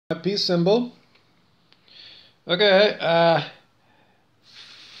Peace symbol. Okay,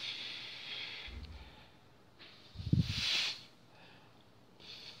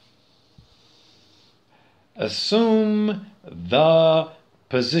 assume the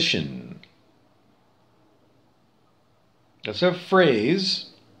position. That's a phrase.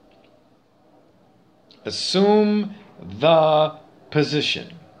 Assume the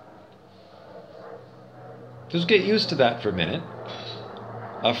position. Just get used to that for a minute.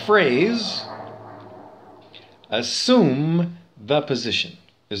 A phrase, assume the position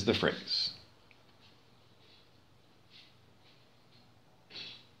is the phrase.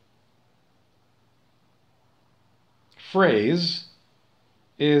 Phrase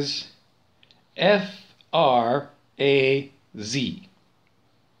is F-R-A-Z.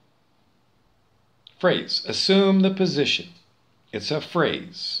 Phrase, assume the position. It's a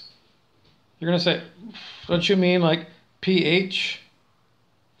phrase. You're going to say, don't you mean like PH?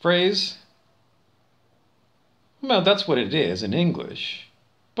 Phrase? Well, that's what it is in English.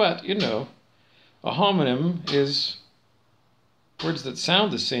 But, you know, a homonym is words that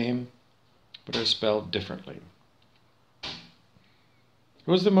sound the same but are spelled differently.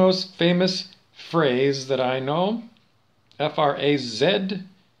 What was the most famous phrase that I know? F-R-A-Z.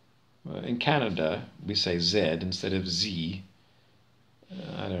 In Canada, we say Z instead of Z.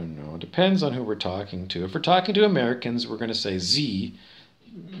 I don't know. It depends on who we're talking to. If we're talking to Americans, we're going to say Z.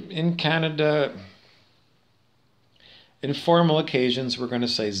 In Canada, in formal occasions, we're going to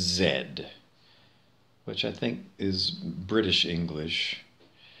say Z, which I think is British English.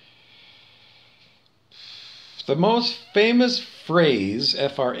 The most famous phrase,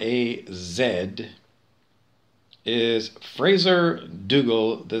 F-R-A-Z, is Fraser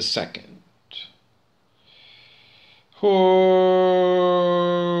Dougal II. Who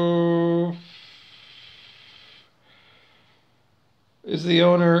is the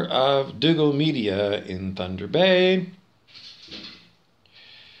owner of Dougal Media in Thunder Bay.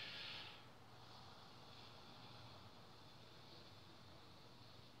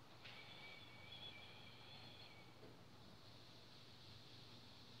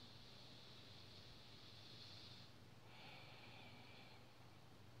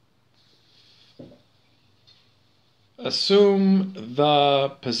 Assume the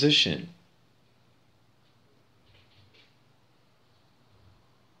position.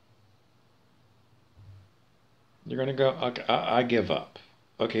 You're going to go, okay, I give up.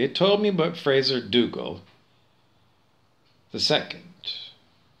 Okay, it told me about Fraser Dougal II.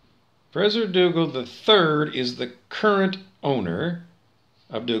 Fraser Dougal III is the current owner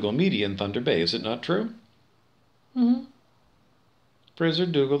of Dougal Media in Thunder Bay. Is it not true? Mm-hmm. Fraser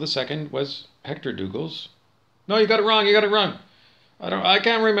Dougal II was Hector Dougal's. No, you got it wrong. You got it wrong. I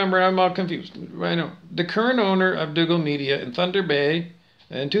can't remember. I'm all confused. I know. The current owner of Dougal Media in Thunder Bay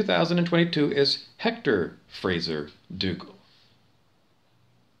in 2022 is Hector Fraser Dougal.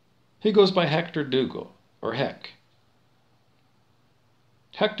 He goes by Hector Dougal, or Heck.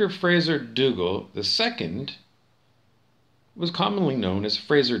 Hector Fraser Dougal II was commonly known as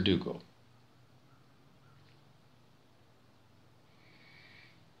Fraser Dougal.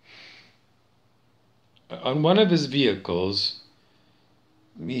 On one of his vehicles,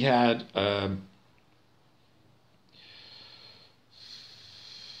 he had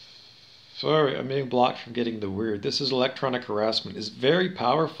sorry, I'm being blocked from getting the word. This is electronic harassment. It's very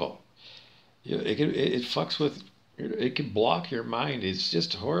powerful. It fucks with, it can block your mind. It's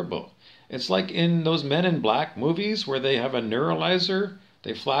just horrible. It's like in those Men in Black movies where they have a neuralizer.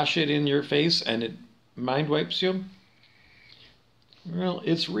 They flash it in your face and it mind wipes you. Well,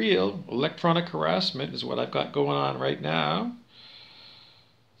 it's real. Electronic harassment is what I've got going on right now.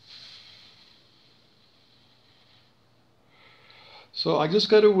 So I just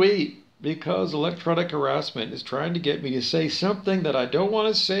got to wait because electronic harassment is trying to get me to say something that I don't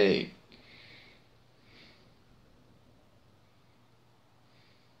want to say.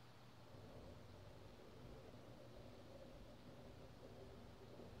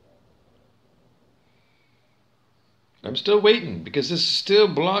 I'm still waiting because this is still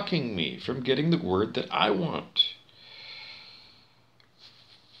blocking me from getting the word that I want.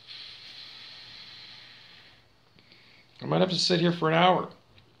 I might have to sit here for an hour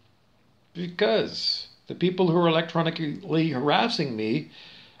because the people who are electronically harassing me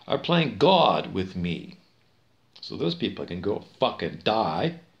are playing God with me. So those people can go fucking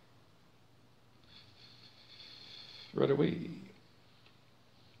die right away.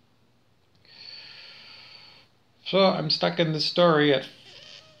 So I'm stuck in the story at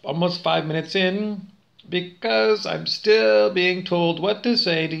almost 5 minutes in because I'm still being told what to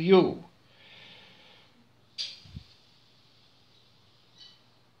say to you.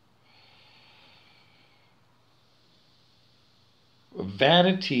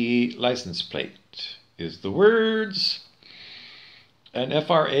 vanity license plate is the words, and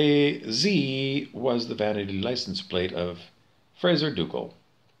Fraz was the vanity license plate of Fraser Dougal,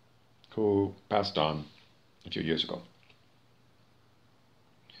 who passed on a few years ago.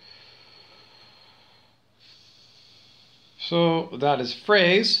 So that is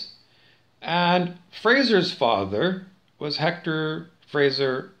Fraz, and Fraser's father was Hector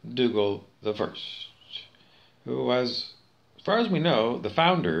Fraser Dougal I, who was, as far as we know, the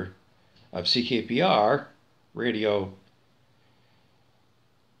founder of CKPR radio.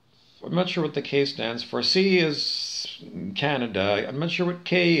 I'm not sure what the K stands for. C is Canada. I'm not sure what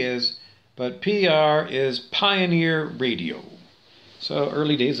K is, but PR is Pioneer Radio. So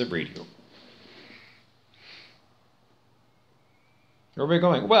early days of radio. Where are we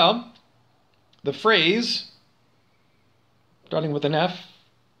going? Well, the phrase, starting with an F,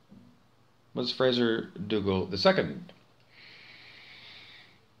 was Fraser Dougal II.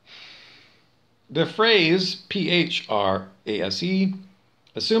 The phrase, P-H-R-A-S-E,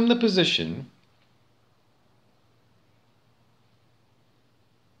 assume the position,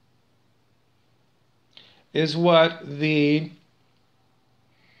 is what the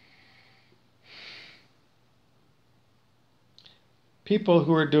people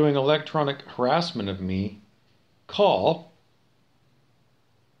who are doing electronic harassment of me call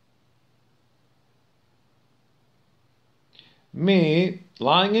me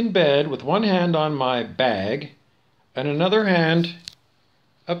lying in bed with one hand on my bag and another hand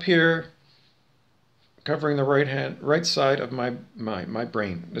up here covering the right side of my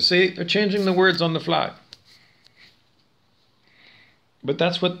brain. You see, they're changing the words on the fly. But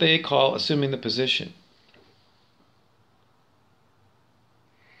that's what they call assuming the position.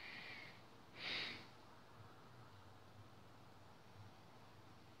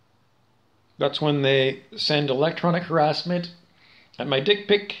 That's when they send electronic harassment at my dick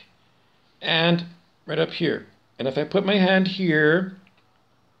pic and right up here. And if I put my hand here,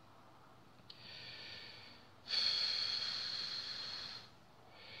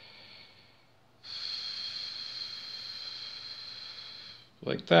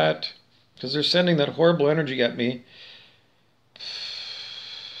 like that, because they're sending that horrible energy at me,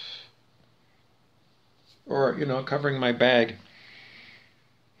 or, you know, covering my bag.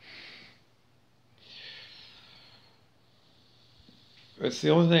 It's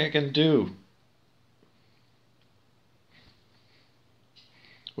the only thing I can do.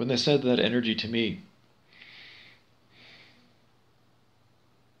 When they said that energy to me.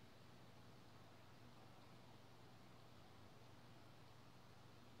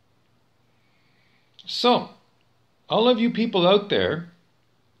 So, all of you people out there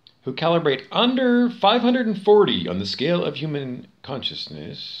who calibrate under 540 on the scale of human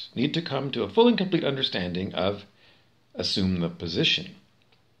consciousness need to come to a full and complete understanding of assume the position.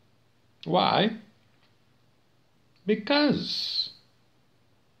 Why? Because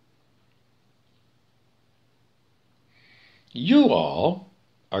you all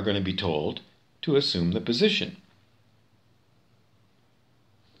are going to be told to assume the position.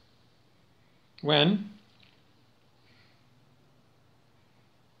 When?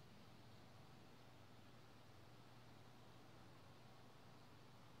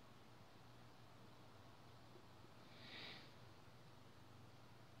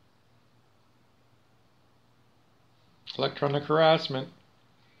 Electronic harassment.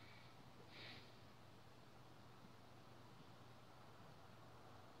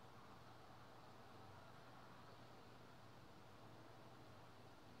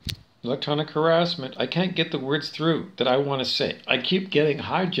 Electronic harassment. I can't get the words through that I want to say. I keep getting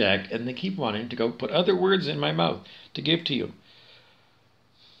hijacked and they keep wanting to go put other words in my mouth to give to you.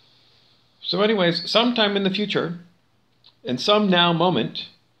 So anyways, sometime in the future, in some now moment,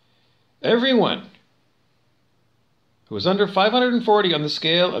 everyone who is under 540 on the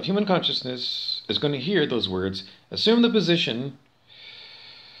scale of human consciousness is going to hear those words, assume the position,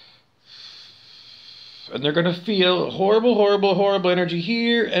 and they're going to feel horrible, horrible, horrible energy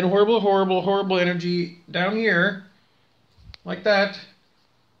here and horrible, horrible, horrible energy down here, like that.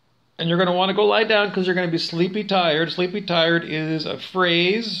 And you're going to want to go lie down because you're going to be sleepy tired. Sleepy tired is a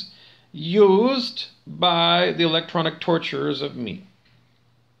phrase used by the electronic torturers of me.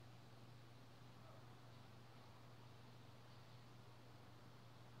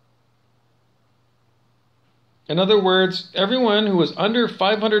 In other words, everyone who is under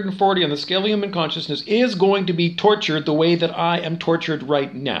 540 on the scale of human consciousness is going to be tortured the way that I am tortured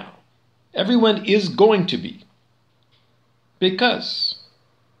right now. Everyone is going to be. Because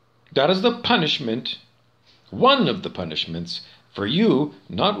that is the punishment, one of the punishments, for you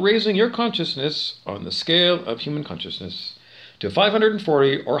not raising your consciousness on the scale of human consciousness to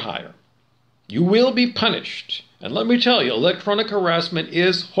 540 or higher. You will be punished. And let me tell you, electronic harassment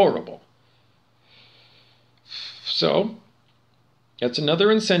is horrible. So, that's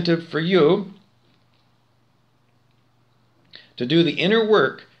another incentive for you to do the inner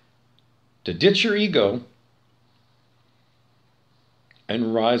work, to ditch your ego,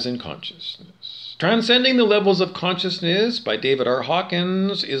 and rise in consciousness. Transcending the Levels of Consciousness by David R.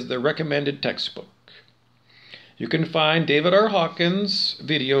 Hawkins is the recommended textbook. You can find David R. Hawkins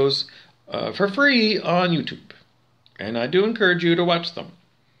videos for free on YouTube, and I do encourage you to watch them.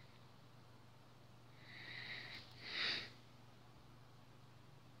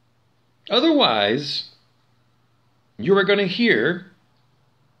 Otherwise, you are going to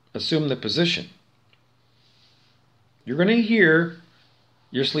assume the position. You're going to hear,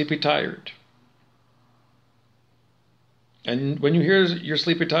 you're sleepy tired. And when you hear you're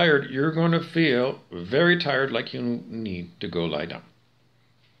sleepy tired, you're going to feel very tired, like you need to go lie down.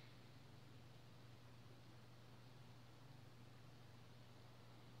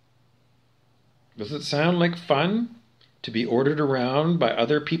 Does it sound like fun to be ordered around by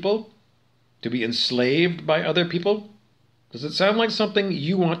other people? To be enslaved by other people? Does it sound like something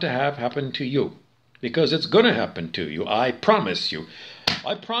you want to have happen to you? Because it's going to happen to you, I promise you.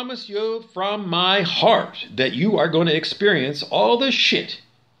 I promise you from my heart that you are going to experience all the shit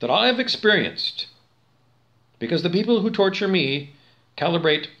that I've experienced. Because the people who torture me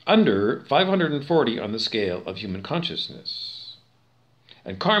calibrate under 540 on the scale of human consciousness.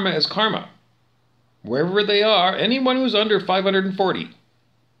 And karma is karma. Wherever they are, anyone who's under 540,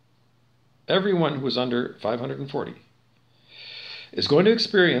 everyone who is under 540 is going to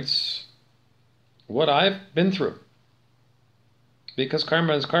experience what I've been through. Because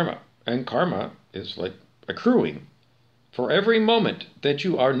karma is karma. And karma is like accruing for every moment that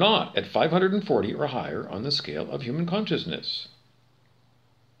you are not at 540 or higher on the scale of human consciousness.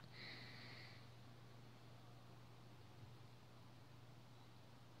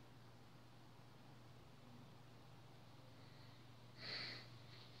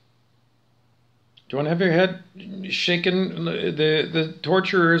 Do you want to have your head shaken? The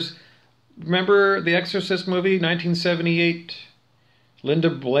torturers, remember the Exorcist movie, 1978? Linda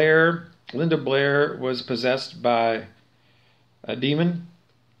Blair was possessed by a demon,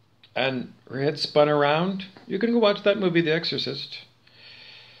 and her head spun around. You can go watch that movie, The Exorcist.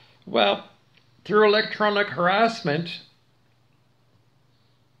 Well, through electronic harassment,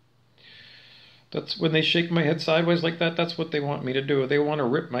 that's when they shake my head sideways like that. That's what they want me to do. They want to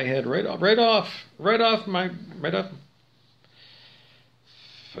rip my head right off, and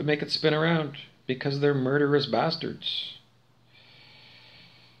make it spin around because they're murderous bastards.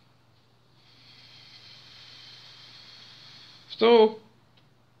 So,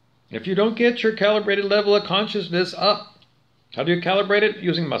 if you don't get your calibrated level of consciousness up, how do you calibrate it?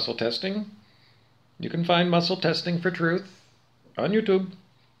 Using muscle testing. You can find muscle testing for truth on YouTube.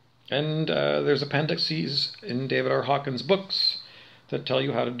 And there's appendices in David R. Hawkins' books that tell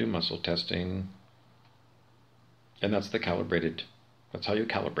you how to do muscle testing. And that's that's how you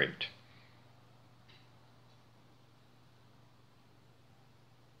calibrate.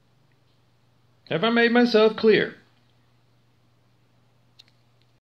 Have I made myself clear?